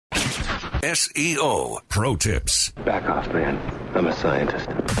SEO Pro Tips. Back off, man. I'm a scientist.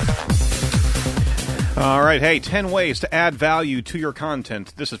 All right. Hey, 10 ways to add value to your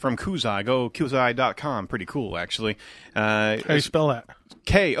content. This is from Koozai. Go Koozai.com. Pretty cool, actually. How do you spell that?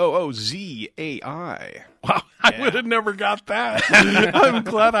 Koozai. Wow, I would have never got that. I'm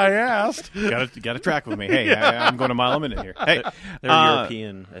glad I asked. Got to track with me. Hey, I'm going a mile a minute here. Hey, they're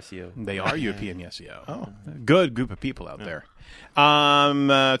European SEO. They are European SEO. Oh, good group of people out there.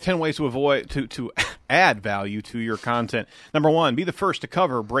 10 ways to avoid to add value to your content. Number 1, be the first to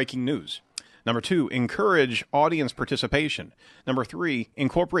cover breaking news. Number 2, encourage audience participation. Number 3,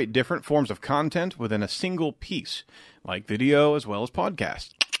 incorporate different forms of content within a single piece, like video as well as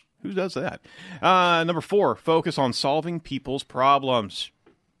podcast. Who does that? Number 4, focus on solving people's problems.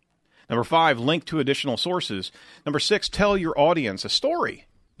 Number 5, link to additional sources. Number 6, tell your audience a story.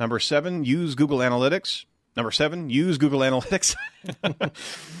 Number 7, use Google Analytics. Number 7, use Google Analytics.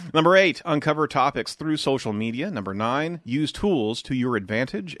 Number 8, uncover topics through social media. Number 9, use tools to your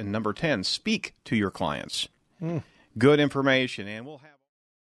advantage. And number 10, speak to your clients. Good information. And we'll have